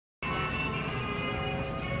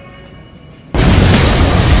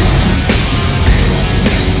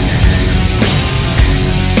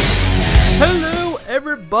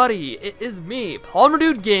everybody, it is me, Palmer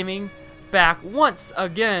Dude Gaming, back once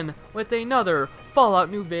again with another Fallout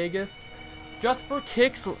New Vegas Just for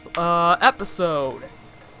Kicks episode.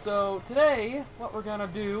 So today, what we're gonna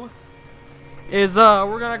do is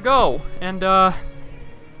we're gonna go and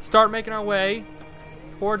start making our way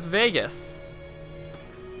towards Vegas.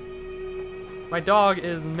 My dog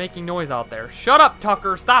is making noise out there. Shut up,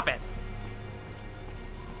 Tucker, stop it.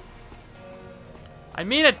 I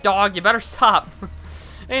mean it, dog, you better stop.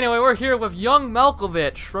 Anyway, we're here with young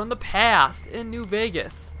Malkovich from the past in New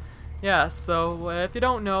Vegas. Yeah, so if you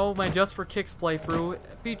don't know, my Just for Kicks playthrough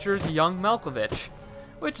features young Malkovich,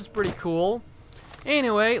 which is pretty cool.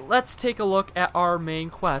 Anyway, let's take a look at our main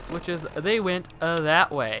quest, which is they went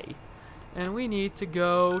that way. And we need to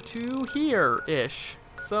go to here-ish.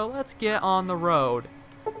 So let's get on the road.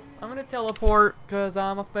 I'm gonna teleport because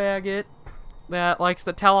I'm a faggot that likes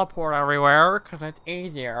to teleport everywhere because it's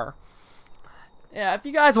easier. Yeah, if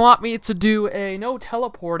you guys want me to do a no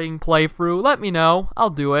teleporting playthrough, let me know. I'll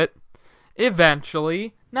do it.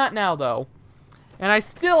 Eventually. Not now, though. And I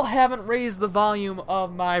still haven't raised the volume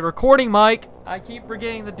of my recording mic. I keep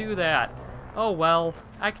forgetting to do that. Oh well,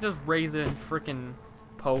 I can just raise it in frickin'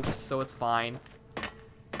 post, so it's fine.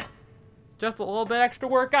 Just a little bit extra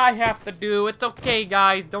work I have to do. It's okay,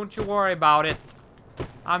 guys. Don't you worry about it.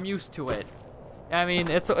 I'm used to it. I mean,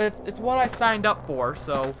 it's what I signed up for,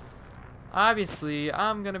 so obviously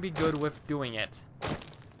I'm gonna be good with doing it.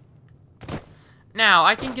 Now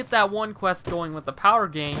I can get that one quest going with the power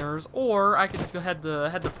gangers, or I can just go head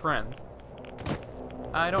to Primm.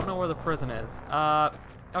 I don't know where the prison is.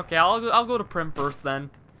 Okay, I'll go to Primm first then,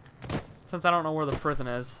 since I don't know where the prison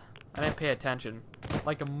is. I didn't pay attention,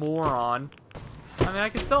 like a moron. I mean, I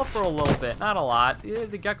can sell for a little bit, not a lot. The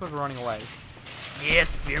geckos are running away.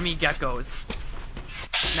 Yes, fear me, geckos.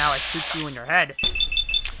 Now I shoot you in your head.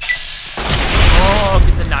 Oh,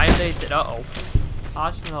 gets annihilated. Uh-oh. Oh,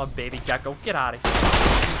 it's just another baby gecko. Get out of here.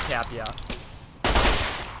 Recap ya.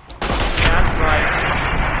 That's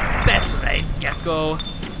right. That's right, gecko.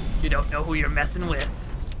 You don't know who you're messing with.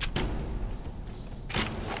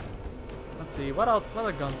 Let's see. What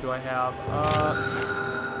other guns do I have?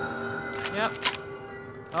 Yep.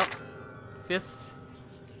 Oh. Fist.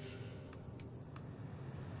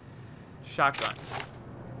 Shotgun.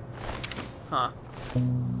 Huh.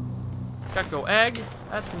 Gecko egg.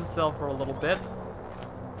 That can sell for a little bit.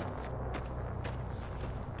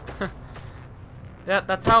 Yeah,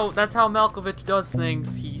 that's how Malkovich does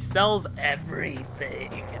things. He sells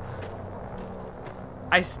everything.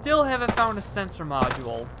 I still haven't found a sensor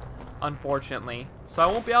module, unfortunately, so I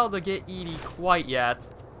won't be able to get Edie quite yet.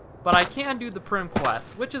 But I can do the Primm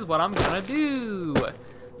quest, which is what I'm gonna do.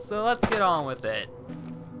 So let's get on with it.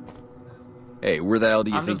 Hey, where the hell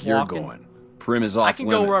do you think you're going? Primm is off limits. I can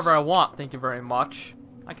go wherever I want, thank you very much.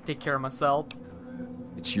 I can take care of myself.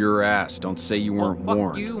 It's your ass. Don't say you weren't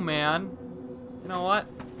warned. Fuck you, man. You know what?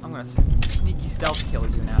 I'm gonna sneaky stealth kill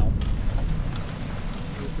you now.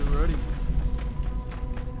 If you're ready.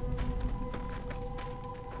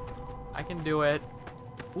 I can do it.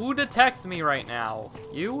 Who detects me right now?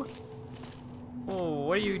 You? Oh,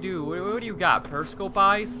 what do you do? What do you got? Periscope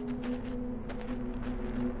eyes?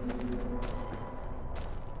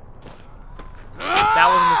 That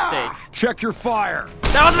was a mistake. Check your fire.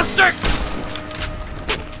 That was a mistake!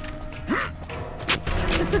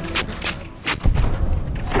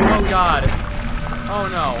 Oh god. Oh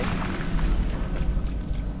no.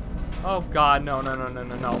 Oh god, no. No. No.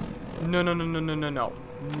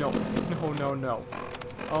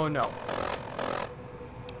 Oh no.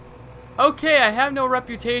 Okay, I have no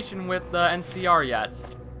reputation with the NCR yet.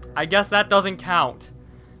 I guess that doesn't count.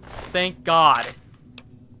 Thank God.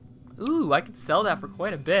 Ooh, I could sell that for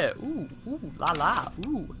quite a bit. Ooh, la la.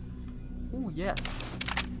 Ooh, yes.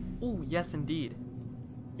 Ooh, yes indeed.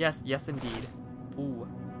 Yes, indeed. Ooh,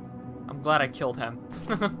 I'm glad I killed him.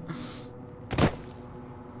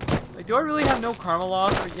 Like, do I really have no karma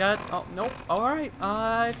loss yet? Oh, nope. Alright,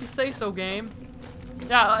 if you say so, game.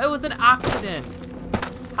 Yeah, it was an accident.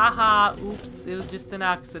 Haha, oops, it was just an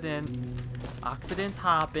accident. Accidents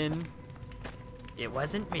happen. It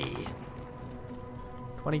wasn't me.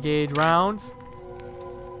 20 gauge rounds.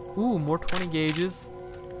 Ooh, more 20 gauges.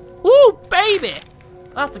 Ooh, baby!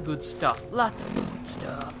 Lots of good stuff. Lots of good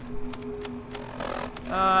stuff.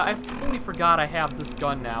 I totally forgot I have this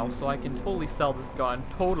gun now, so I can totally sell this gun.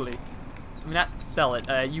 Totally. I mean, not sell it,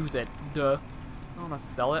 use it. Duh. I don't want to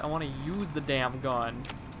sell it. I want to use the damn gun.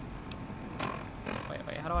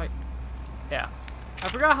 Wait, how do I... Yeah. I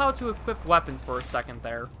forgot how to equip weapons for a second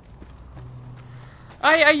there.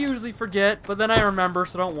 I usually forget, but then I remember,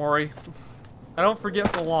 so don't worry. I don't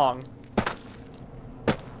forget for long.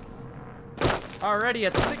 Already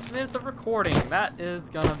at 6 minutes of recording. That is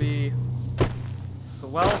gonna be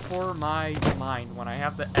swell for my mind when I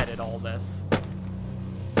have to edit all this.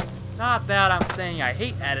 Not that I'm saying I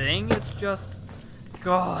hate editing, it's just,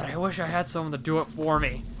 God, I wish I had someone to do it for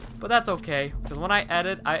me. But that's okay, because when I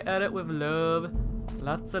edit with love.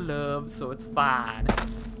 Lots of love, so it's fine.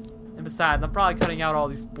 And besides, I'm probably cutting out all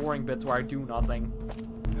these boring bits where I do nothing.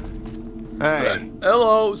 Hey.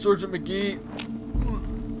 Hello, Sergeant McGee.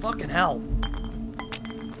 Fucking hell.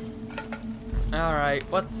 Alright,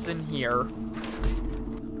 what's in here?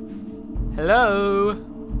 Hello?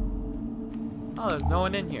 Oh, there's no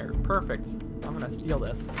one in here. Perfect. I'm gonna steal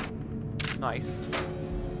this. Nice.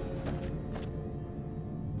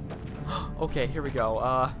 Okay, here we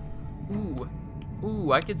go.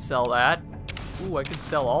 Ooh, I could sell that. Ooh, I could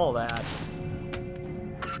sell all that.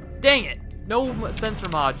 Dang it! No sensor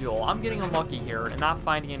module. I'm getting unlucky here and not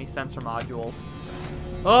finding any sensor modules.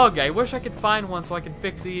 Ugh, I wish I could find one so I could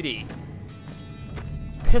fix Edie.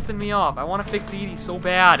 Pissing me off. I want to fix Edie so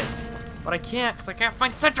bad. But I can't because I can't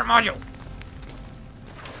find sensor modules.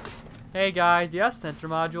 Hey guys, yes, sensor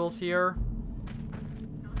modules here.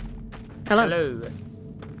 Hello. Hello.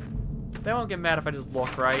 They won't get mad if I just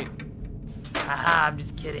look, right? Haha, I'm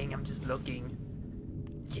just kidding. I'm just looking.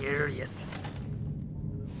 Curious.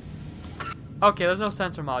 Okay, there's no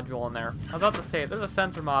sensor module in there. I was about to say, if there's a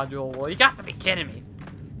sensor module, well, you got to be kidding me.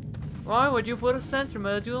 Why would you put a sensor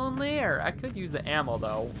module in there? I could use the ammo,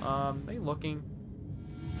 though. Are they looking?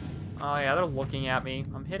 Oh, yeah, they're looking at me.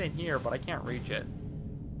 I'm hitting here, but I can't reach it.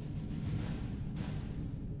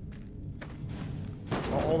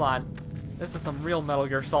 Oh, hold on. This is some real Metal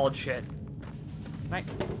Gear Solid shit. Can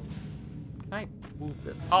I move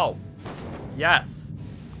this? Oh, yes.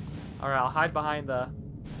 All right, I'll hide behind the.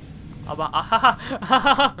 Hello.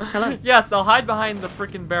 Yes, I'll hide behind the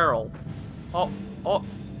freaking barrel. Oh,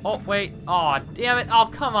 wait. Oh, damn it. Oh,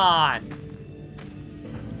 come on.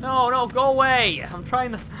 No, go away. I'm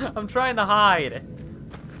trying to hide.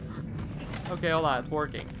 Okay, hold on. It's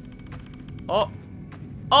working. Oh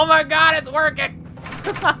my God, it's working.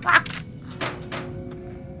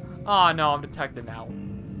 Oh no, I'm detected now.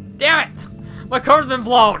 Damn it! My car's been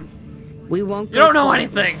blown! We won't. You don't know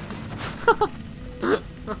anything!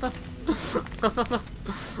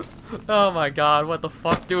 Oh my God, what the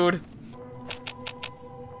fuck, dude?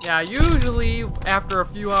 Yeah, usually after a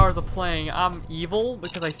few hours of playing, I'm evil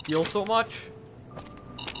because I steal so much.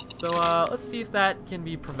 So, let's see if that can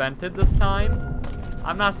be prevented this time.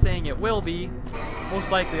 I'm not saying it will be.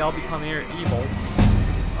 Most likely I'll become evil.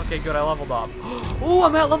 Okay, good, I leveled up. Ooh,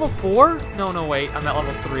 I'm at level 4? No, wait, I'm at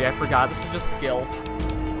level 3, I forgot. This is just skills.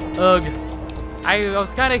 Ugh. I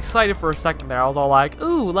was kind of excited for a second there. I was all like,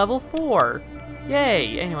 ooh, level 4.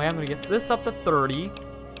 Yay. Anyway, I'm going to get this up to 30.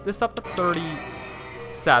 This up to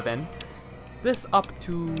 37. This up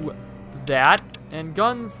to that. And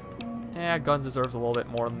guns, guns deserves a little bit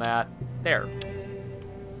more than that. There.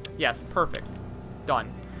 Yes, perfect.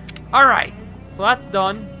 Done. Alright, so that's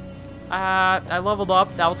done. I leveled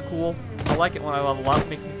up. That was cool. I like it when I level up.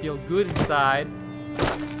 Makes me feel good inside.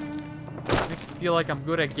 Makes me feel like I'm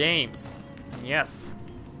good at games. Yes.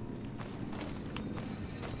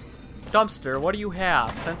 Dumpster, what do you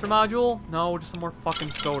have? Sensor module? No, just some more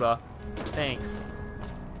fucking soda. Thanks.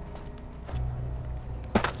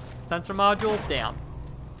 Sensor module? Damn.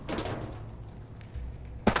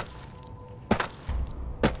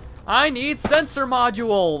 I need sensor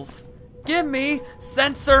modules! Give me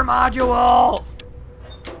sensor modules!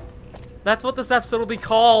 That's what this episode will be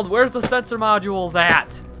called. Where's the sensor modules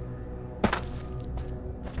at?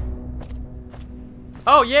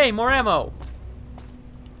 Oh, yay, more ammo.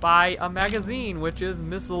 Buy a magazine, which is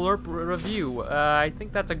Missile Alert Review. I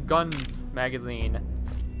think that's a guns magazine.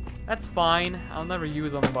 That's fine. I'll never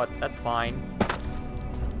use them, but that's fine.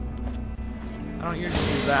 I don't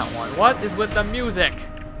usually use that one. What is with the music?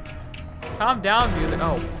 Calm down, music.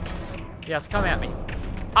 Oh. Yes, come at me.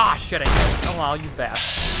 Ah, shit, I missed. Oh, well, I'll use that.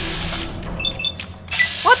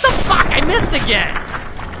 What the fuck? I missed again!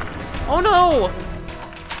 Oh, no!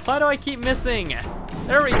 Why do I keep missing?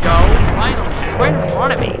 There we go. Finally, it's right in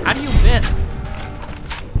front of me. How do you miss?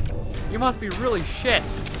 You must be really shit.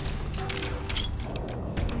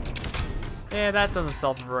 Yeah, that doesn't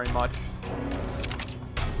sell for very much.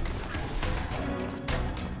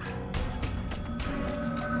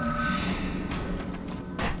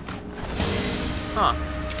 Huh.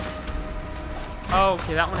 Oh,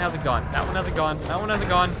 okay, that one has a gun. That one has a gun. That one has a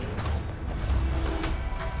gun.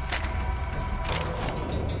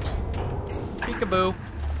 Peekaboo.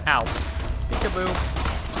 Ow. Peekaboo.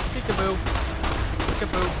 Peekaboo.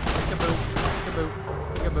 Peekaboo. Peekaboo. Peekaboo.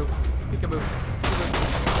 Peekaboo. Peekaboo.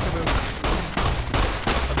 Peekaboo.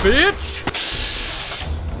 bitch!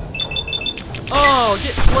 Oh,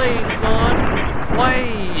 get played, son. Get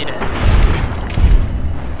played.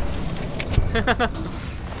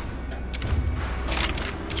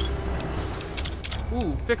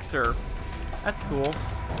 Ooh, fixer. That's cool.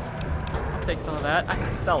 I'll take some of that. I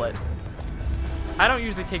can sell it. I don't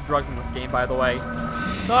usually take drugs in this game, by the way.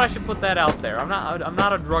 Thought I should put that out there. I'm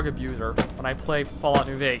not a drug abuser when I play Fallout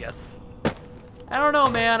New Vegas. I don't know,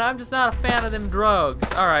 man. I'm just not a fan of them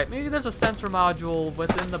drugs. Alright, maybe there's a sensor module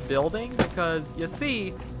within the building, because, you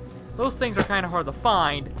see, those things are kind of hard to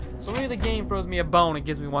find, so maybe the game throws me a bone and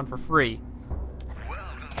gives me one for free.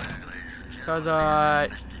 Because,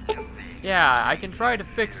 yeah, I can try to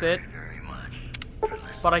fix it,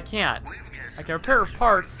 but I can't. I can repair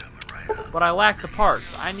parts, but I lack the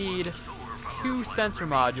parts. I need 2 sensor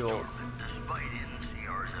modules.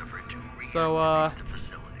 So,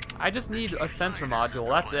 I just need a sensor module,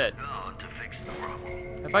 that's it.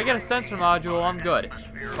 If I get a sensor module, I'm good.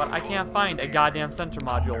 But I can't find a goddamn sensor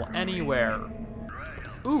module anywhere.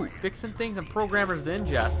 Ooh, fixing things and programmers to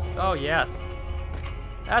ingest. Oh, yes.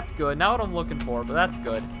 That's good. Not what I'm looking for, but that's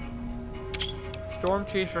good. Storm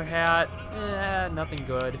Chaser hat. Nothing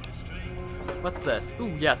good. What's this?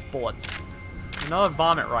 Ooh, yes, bullets. Another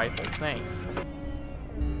vomit rifle. Thanks.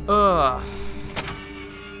 Ugh.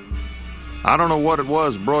 I don't know what it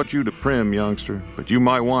was brought you to Primm, youngster, but you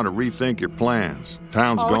might want to rethink your plans.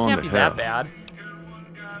 Town's gone to hell. It can't be that bad.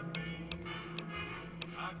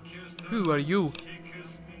 Who are you?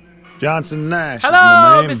 Johnson Nash.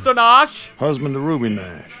 Hello, is my name. Mr. Nash. Husband to Ruby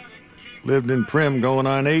Nash. Lived in Primm going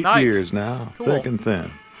on 8 years now, cool. Thick and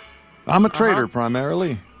thin. I'm a trader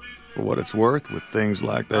primarily, for what it's worth with things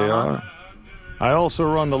like they are. I also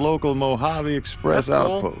run the local Mojave Express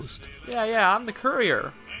outpost. Yeah, I'm the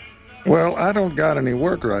courier. Well, I don't got any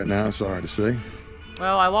work right now, sorry to say.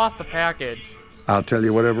 Well, I lost the package. I'll tell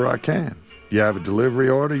you whatever I can. You have a delivery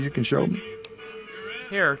order you can show me?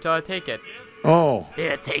 Here, take it. Oh,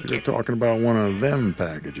 yeah, take you're it. Talking about one of them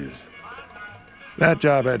packages. That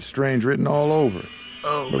job had strange written all over it.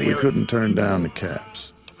 Oh, but really? We couldn't turn down the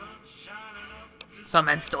caps.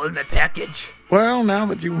 Someone stole my package. Well, now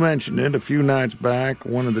that you mention it, a few nights back,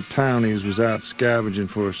 one of the townies was out scavenging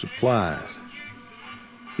for supplies.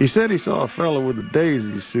 He said he saw a fellow with a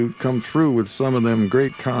daisy suit come through with some of them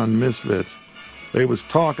Great Con misfits. They was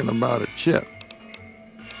talking about a chip.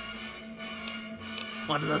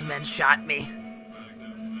 One of those men shot me.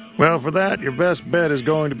 Well, for that, your best bet is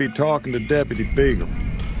going to be talking to Deputy Beagle.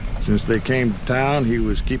 Since they came to town, he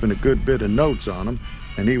was keeping a good bit of notes on them,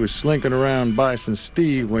 and he was slinking around Bison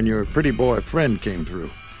Steve when your pretty boy friend came through.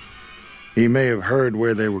 He may have heard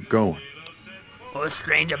where they were going. What was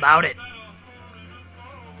strange about it?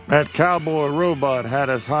 That cowboy robot had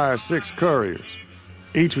us hire 6 couriers.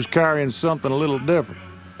 Each was carrying something a little different.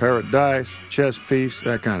 Pair of dice, chess piece,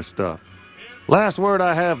 that kind of stuff. Last word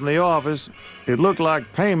I have from the office, it looked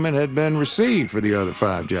like payment had been received for the other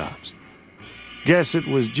 5 jobs. Guess it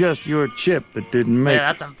was just your chip that didn't make it. Yeah,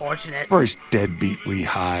 that's unfortunate. First deadbeat we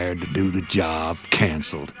hired to do the job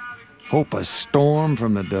canceled. Hope a storm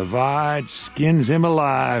from the divide skins him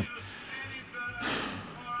alive.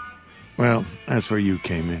 Well, that's where you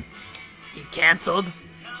came in. He canceled?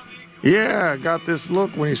 Yeah, got this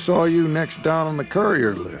look when he saw you next down on the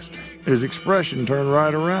courier list. His expression turned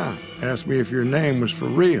right around. Asked me if your name was for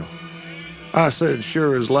real. I said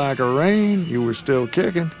sure as lack of rain, you were still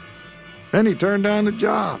kicking. Then he turned down the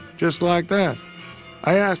job, just like that.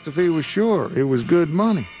 I asked if he was sure it was good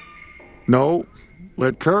money. No,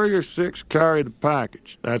 let Courier 6 carry the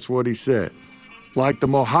package. That's what he said. Like the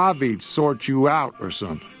Mojave'd sort you out or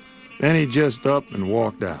something. Then he just up and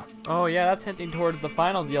walked out. Oh yeah, that's hinting towards the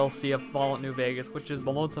final DLC of Fallout New Vegas, which is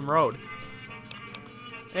the Lonesome Road.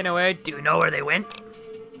 Anyway, do you know where they went?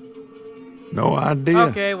 No idea.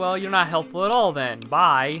 Okay, well, you're not helpful at all then.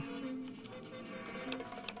 Bye.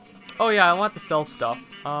 Oh yeah, I want to sell stuff.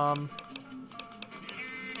 Oh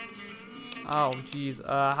jeez.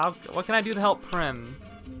 What can I do to help Primm?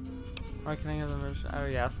 Or can I have them? I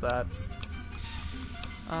already asked that.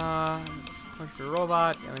 Push your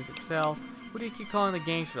robot. Damage your sale. Who do you keep calling the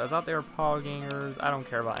gangsters? I thought they were power gangers. I don't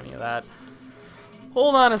care about any of that.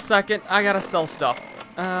 Hold on a second. I gotta sell stuff.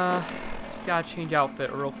 Just gotta change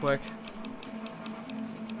outfit real quick.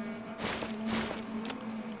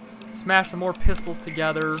 Smash some more pistols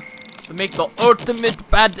together to make the ultimate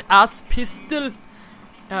badass pistol.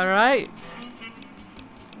 Alright.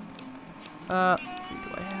 Let's see, do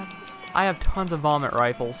I have? I have tons of vomit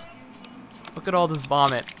rifles. Look at all this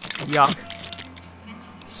vomit. Yuck.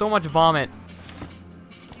 So much vomit.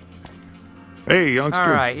 Hey, youngster.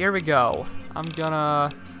 Alright, here we go. I'm gonna...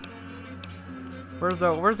 Where's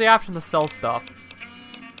the option to sell stuff?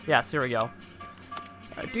 Yes, here we go.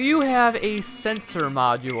 Do you have a sensor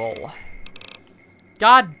module?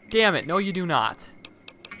 God damn it, no you do not.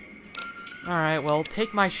 Alright, well,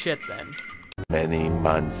 take my shit then. Many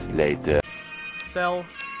months later. Sell,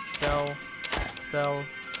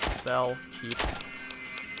 keep.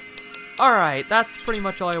 Alright, that's pretty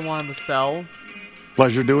much all I wanted to sell.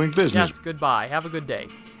 Pleasure doing business. Yes, goodbye. Have a good day.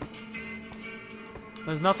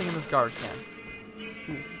 There's nothing in this garbage can.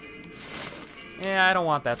 Ooh. Yeah, I don't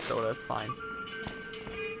want that soda. It's fine.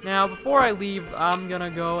 Now, before I leave, I'm gonna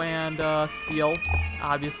go and steal.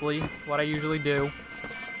 Obviously, it's what I usually do.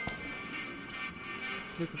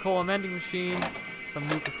 Nuka-Cola vending machine. Some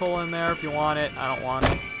Nuka-Cola in there if you want it. I don't want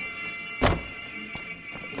it.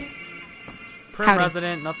 Primm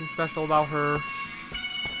resident. Nothing special about her.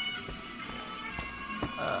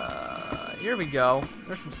 Here we go.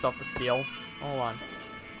 There's some stuff to steal. Hold on.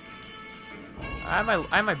 I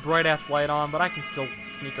have my bright ass light on, but I can still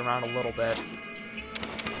sneak around a little bit.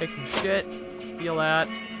 Take some shit, steal that.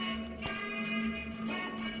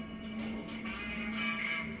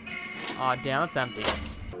 Aw, damn, it's empty.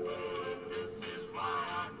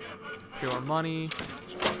 Pure money.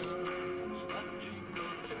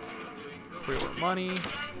 Pure money.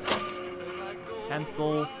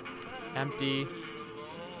 Pencil. Empty.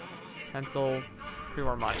 Pencil.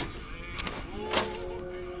 Pure money.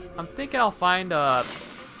 I'm thinking I'll find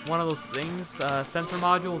one of those things, sensor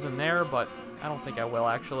modules in there, but I don't think I will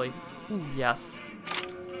actually. Ooh, yes.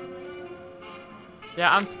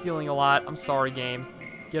 Yeah, I'm stealing a lot. I'm sorry, game.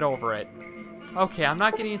 Get over it. Okay, I'm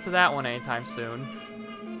not getting into that one anytime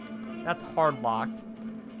soon. That's hard locked.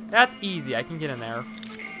 That's easy. I can get in there.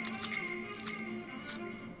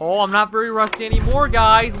 Oh, I'm not very rusty anymore,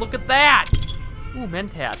 guys. Look at that. Ooh,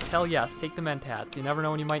 mentats. Hell yes. Take the mentats. You never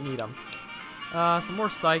know when you might need them. Some more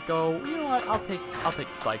psycho. You know what? I'll take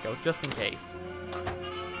the psycho just in case.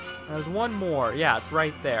 There's one more. Yeah, it's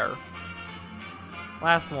right there.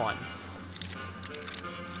 Last one.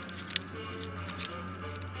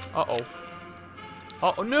 Uh-oh.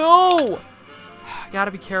 Uh-oh, no!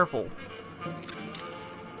 Gotta be careful.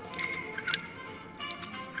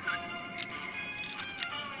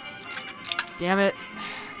 Damn it.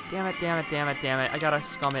 Damn it, damn it, damn it, damn it. I gotta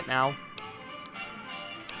scum it now.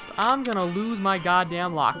 So I'm gonna lose my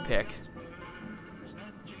goddamn lockpick.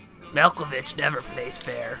 Malkovich never plays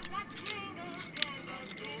fair.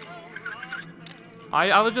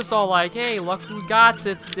 I was just all like, hey, look who got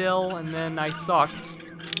it still, and then I sucked.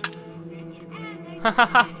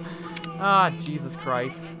 Ah, Jesus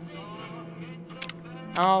Christ.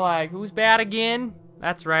 I'm all like, who's bad again?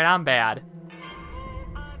 That's right, I'm bad.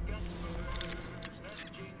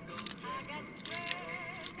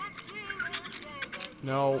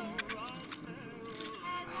 No.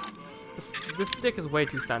 This stick is way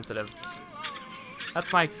too sensitive.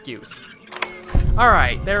 That's my excuse.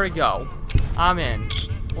 Alright, there we go. I'm in.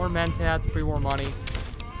 More mentats, pre-war money.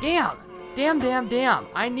 Damn! Damn, damn, damn.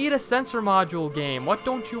 I need a sensor module game. What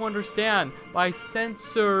don't you understand by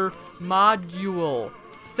sensor module?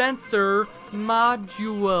 Sensor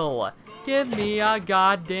module. Give me a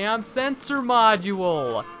goddamn sensor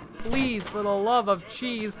module. Please, for the love of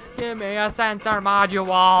cheese, give me a sensor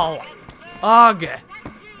module. Ugh.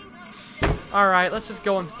 Alright, let's just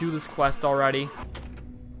go and do this quest already.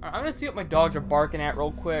 Alright, I'm gonna see what my dogs are barking at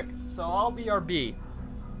real quick. So I'll BRB.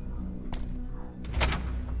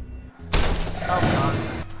 Oh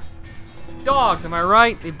god. Dogs, am I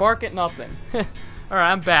right? They bark at nothing. Alright,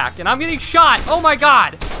 I'm back. And I'm getting shot! Oh my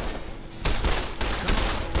god!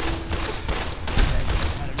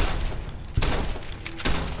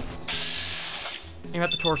 Aim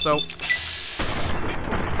at the torso.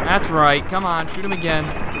 That's right. Come on, shoot him again.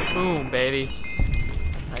 Boom, baby.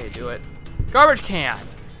 That's how you do it. Garbage can!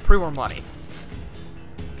 Pre-war money.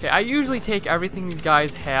 Okay, I usually take everything you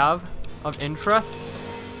guys have of interest.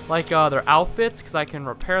 Like their outfits, because I can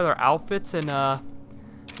repair their outfits and,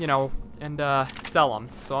 you know, and sell them.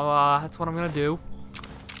 So that's what I'm going to do.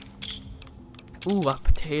 Ooh, a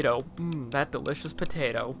potato. Mmm, that delicious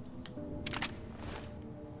potato.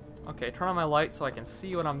 Okay, turn on my light so I can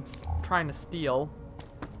see what I'm trying to steal.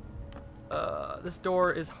 This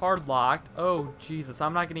door is hard locked. Oh, Jesus,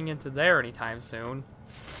 I'm not getting into there anytime soon.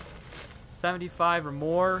 75 or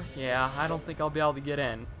more? Yeah, I don't think I'll be able to get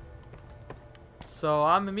in. So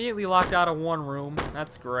I'm immediately locked out of one room.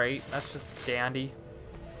 That's great. That's just dandy.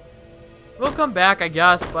 We'll come back, I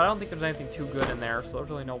guess, but I don't think there's anything too good in there, so there's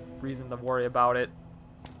really no reason to worry about it.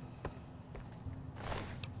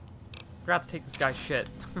 Forgot to take this guy's shit.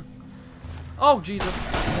 Oh, Jesus.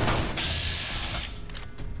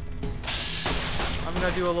 I'm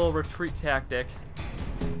gonna do a little retreat tactic.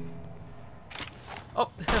 Oh,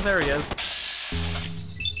 there he is.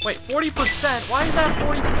 Wait, 40%? Why is that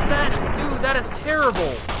 40%? Dude, that is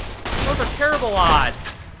terrible. Those are terrible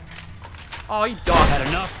odds. Oh, he dog had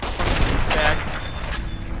enough. Douchebag.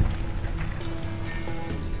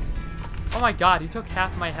 Oh my god, he took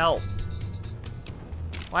half my health.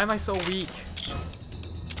 Why am I so weak?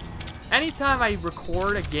 Anytime I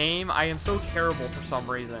record a game, I am so terrible for some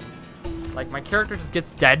reason. Like, my character just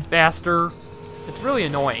gets dead faster. It's really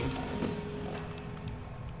annoying.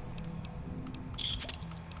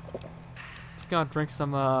 Just gonna drink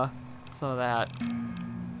some of that.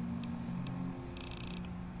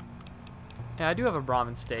 Yeah, I do have a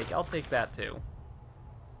ramen steak. I'll take that too.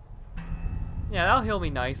 Yeah, that'll heal me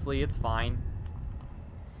nicely. It's fine.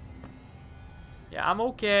 Yeah, I'm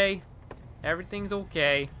okay. Everything's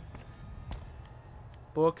okay.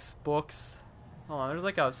 Books, books. Hold on, there's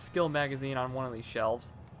like a skill magazine on one of these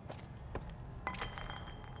shelves.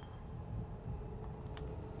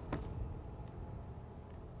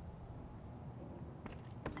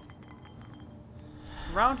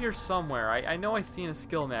 Around here somewhere. I know I've seen a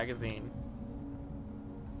skill magazine.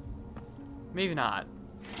 Maybe not.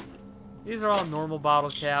 These are all normal bottle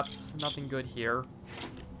caps. Nothing good here.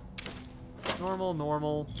 Normal,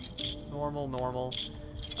 normal. Normal, normal.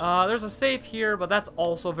 There's a safe here, but that's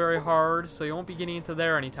also very hard, so you won't be getting into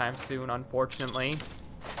there anytime soon, unfortunately.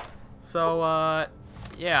 So,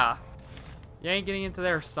 yeah. You ain't getting into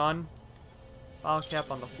there, son. Bottle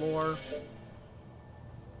cap on the floor.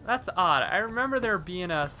 That's odd. I remember there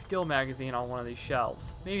being a skill magazine on one of these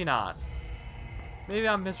shelves. Maybe not. Maybe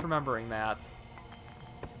I'm misremembering that.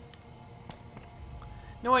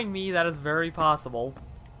 Knowing me, that is very possible.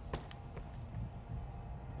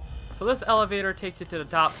 So this elevator takes you to the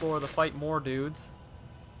top floor to fight more dudes.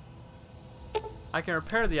 I can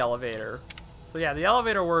repair the elevator. So yeah, the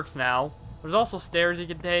elevator works now. There's also stairs you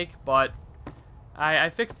can take, but I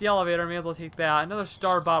fixed the elevator. May as well take that. Another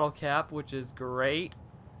star bottle cap, which is great.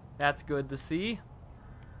 That's good to see.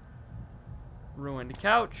 Ruined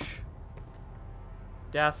couch.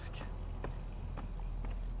 Desk.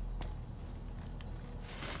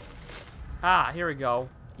 Ah, here we go.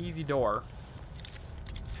 Easy door.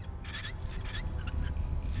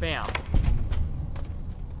 Bam.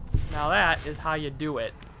 Now that is how you do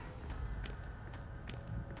it.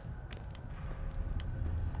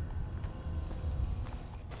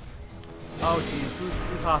 Oh jeez,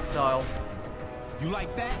 who's hostile? You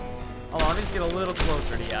like that? Hold on, let me get a little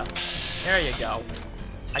closer to you. There you go.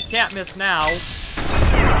 I can't miss now.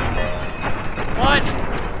 What?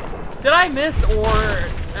 Did I miss,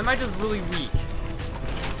 or am I just really weak?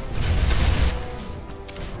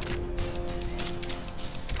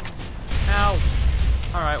 Ow.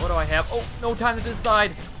 Alright, what do I have? Oh, no time to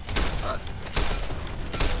decide.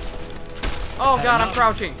 Oh god, I'm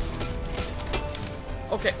crouching.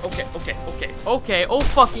 Okay. Oh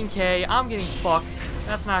fucking K. I'm getting fucked.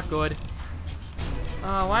 That's not good.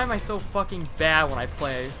 Why am I so fucking bad when I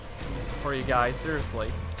play for you guys?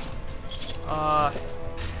 Seriously. I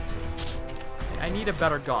need a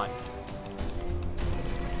better gun.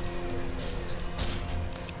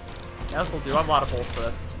 Yeah, this'll do. I have a lot of bullets for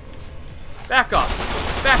this. Back up.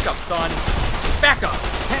 Back up, son. Back up.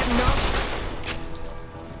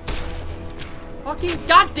 Fucking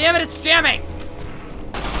goddamn it, it's jamming!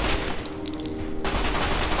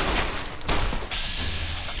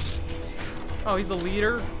 Oh, he's the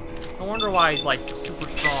leader? No wonder why he's like super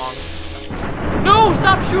strong. No!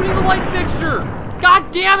 Stop shooting the light fixture!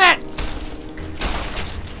 God damn it!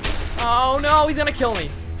 Oh no, he's gonna kill me.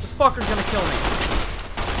 This fucker's gonna kill me.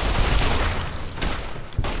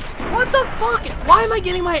 What the fuck? Why am I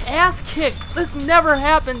getting my ass kicked? This never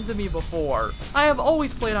happened to me before. I have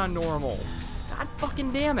always played on normal. God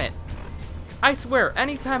fucking damn it. I swear,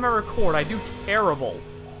 anytime I record, I do terrible.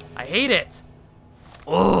 I hate it.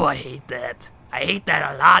 Oh, I hate that. I hate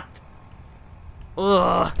that a lot.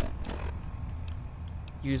 Ugh.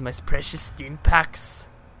 Use my precious stim packs.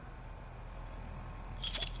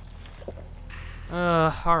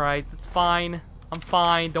 Alright, that's fine. I'm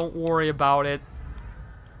fine, don't worry about it.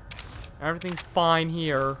 Everything's fine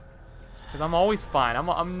here. Because I'm always fine.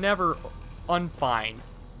 I'm never unfine.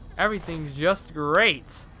 Everything's just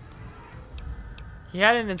great. He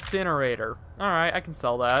had an incinerator. Alright, I can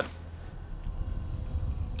sell that.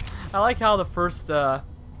 I like how the first, my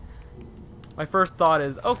first thought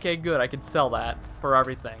is, okay, good, I can sell that for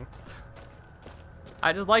everything.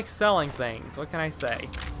 I just like selling things. What can I say?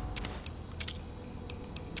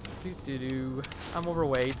 I'm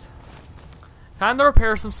overweight. Time to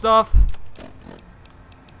repair some stuff.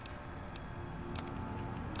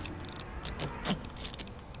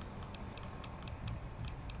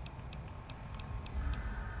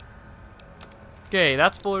 Okay,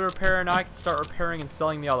 that's fully repaired. Now I can start repairing and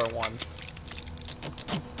selling the other ones.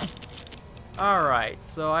 Alright,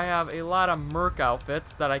 so I have a lot of merc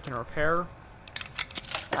outfits that I can repair.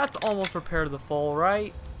 That's almost repaired to the full,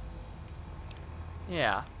 right?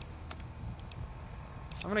 Yeah.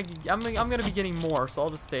 I'm gonna be getting more, so I'll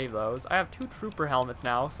just save those. I have 2 trooper helmets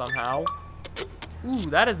now, somehow. Ooh,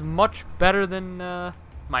 that is much better than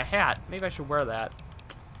my hat. Maybe I should wear that.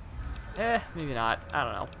 Maybe not. I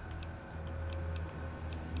don't know.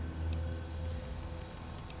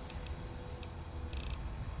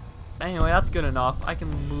 Anyway, that's good enough. I can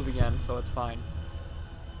move again, so it's fine.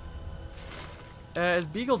 Is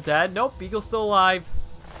Beagle dead? Nope, Beagle's still alive.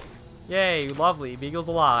 Yay, lovely. Beagle's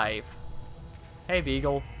alive. Hey,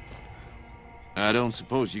 Beagle. I don't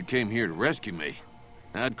suppose you came here to rescue me.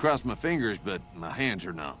 I'd cross my fingers, but my hands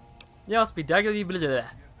are numb. You must be daggedy blah blah.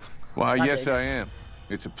 Why, Not yes, dead. I am.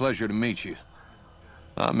 It's a pleasure to meet you.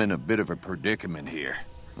 I'm in a bit of a predicament here.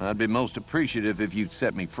 I'd be most appreciative if you'd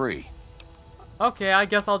set me free. Okay, I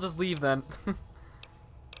guess I'll just leave then.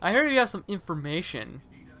 I heard you have some information.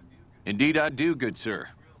 Indeed I do, good sir.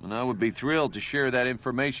 And I would be thrilled to share that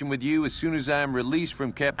information with you as soon as I am released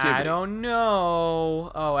from captivity. I don't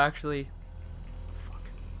know. Oh, actually. Fuck.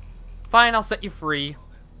 Fine, I'll set you free.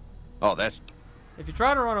 Oh, that's... If you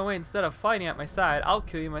try to run away instead of fighting at my side, I'll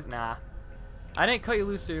kill you. Nah. I didn't cut you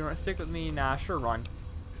loose, so you want to stick with me? Nah, sure, run.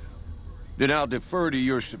 Then I'll defer to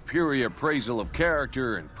your superior appraisal of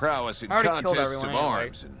character and prowess in I already killed contests of everyone anyway.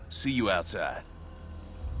 arms, and see you outside.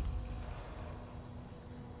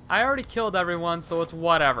 I already killed everyone, so it's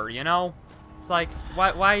whatever, you know? It's like,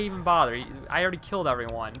 why even bother? I already killed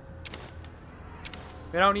everyone.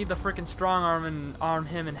 We don't need the freaking strong arm and arm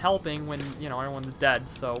him and helping when, you know, everyone's dead,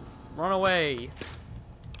 so run away.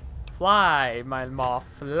 Fly, my moth,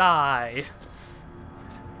 fly.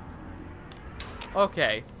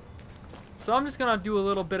 Okay. So I'm just gonna do a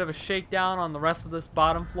little bit of a shakedown on the rest of this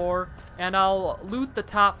bottom floor, and I'll loot the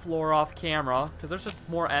top floor off camera, because there's just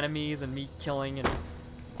more enemies and me killing and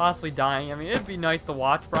possibly dying. I mean, it'd be nice to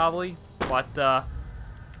watch, probably, but,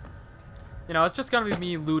 you know, it's just gonna be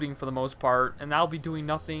me looting for the most part, and I'll be doing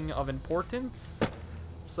nothing of importance,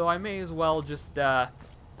 so I may as well just,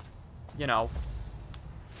 you know,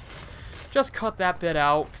 just cut that bit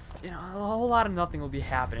out, 'cause, you know, a whole lot of nothing will be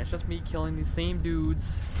happening. It's just me killing these same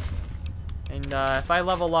dudes. And if I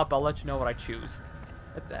level up, I'll let you know what I choose.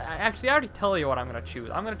 Actually, I already tell you what I'm going to choose.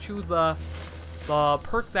 I'm going to choose the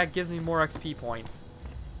perk that gives me more XP points.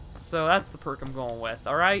 So that's the perk I'm going with,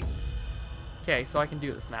 alright? Okay, so I can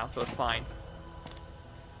do this now, so it's fine.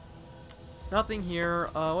 Nothing here.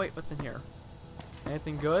 Wait, what's in here?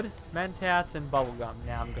 Anything good? Mentats and bubblegum.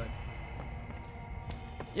 Yeah, I'm good.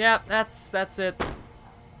 Yeah, that's it.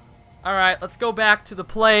 Alright, let's go back to the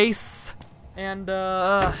place. And,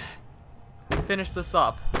 finish this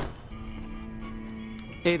up.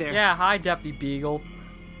 Hey there. Yeah, hi, Deputy Beagle.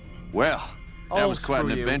 Well, that Oh, was quite an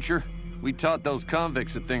screw you. adventure. We taught those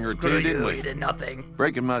convicts a thing or Screw two, you, didn't we? you did nothing.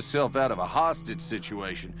 Breaking myself out of a hostage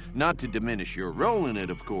situation. Not to diminish your role in it,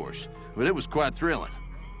 of course, but it was quite thrilling.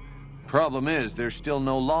 Problem is, there's still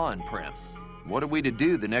no law in Primm. What are we to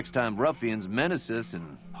do the next time ruffians menace us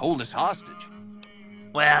and hold us hostage?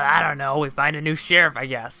 Well, I don't know. We find a new sheriff, I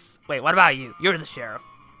guess. Wait, what about you? You're the sheriff.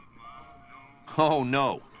 Oh,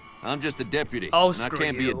 no. I'm just a deputy. Oh, and I screw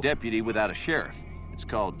can't be you. a deputy without a sheriff. It's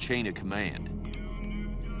called chain of command.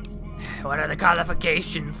 What are the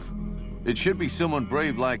qualifications? It should be someone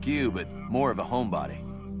brave like you, but more of a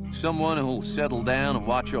homebody. Someone who'll settle down and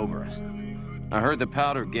watch over us. I heard the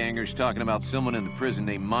powder gangers talking about someone in the prison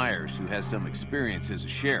named Myers who has some experience as a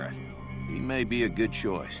sheriff. He may be a good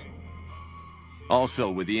choice. Also,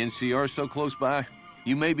 with the NCR so close by,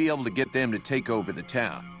 you may be able to get them to take over the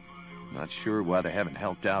town. Not sure why they haven't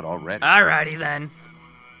helped out already. Alrighty then.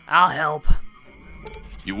 I'll help.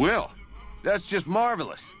 You will? That's just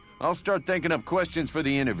marvelous. I'll start thinking up questions for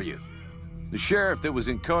the interview. The sheriff that was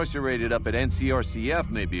incarcerated up at NCRCF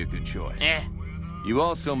may be a good choice. You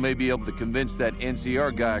also may be able to convince that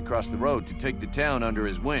NCR guy across the road to take the town under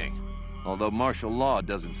his wing. Although martial law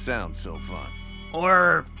doesn't sound so fun.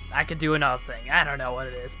 Or I could do another thing. I don't know what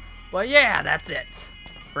it is. But yeah, that's it.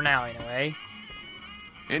 For now, anyway.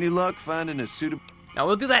 Any luck finding a suitable... Now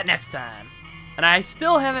we'll do that next time. And I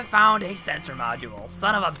still haven't found a sensor module.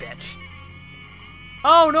 Son of a bitch.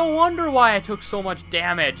 Oh, no wonder why I took so much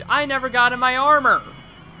damage. I never got in my armor.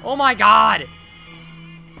 Oh my god.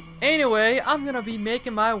 Anyway, I'm gonna be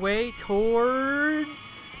making my way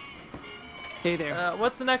towards... Hey there.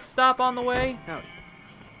 What's the next stop on the way? Howdy.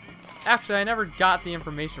 Actually, I never got the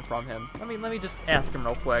information from him. Let me just ask him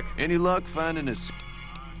real quick. Any luck finding a...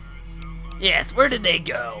 Yes, where did they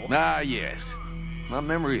go? Ah, yes. My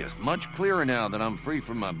memory is much clearer now that I'm free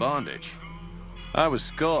from my bondage. I was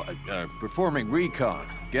performing recon,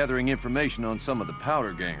 gathering information on some of the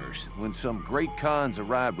powder gangers, when some great cons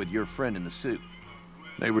arrived with your friend in the suit.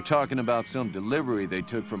 They were talking about some delivery they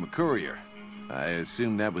took from a courier. I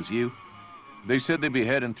assume that was you? They said they'd be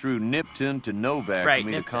heading through Nipton to Novak Right, to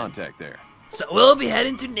meet a Nipton. contact there. So we'll be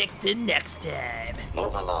heading to Nipton next time.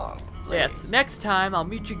 Move along, please. Yes, next time I'll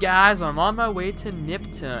meet you guys when I'm on my way to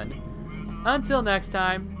Nipton. Until next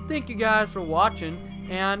time, thank you guys for watching,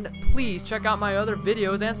 and please check out my other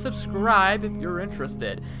videos and subscribe if you're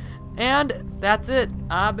interested. And that's it.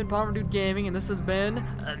 I've been Palmer Dude Gaming, and this has been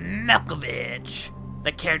Malkovich,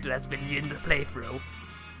 the character that's been in the playthrough.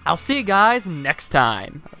 I'll see you guys next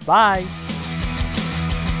time. Bye.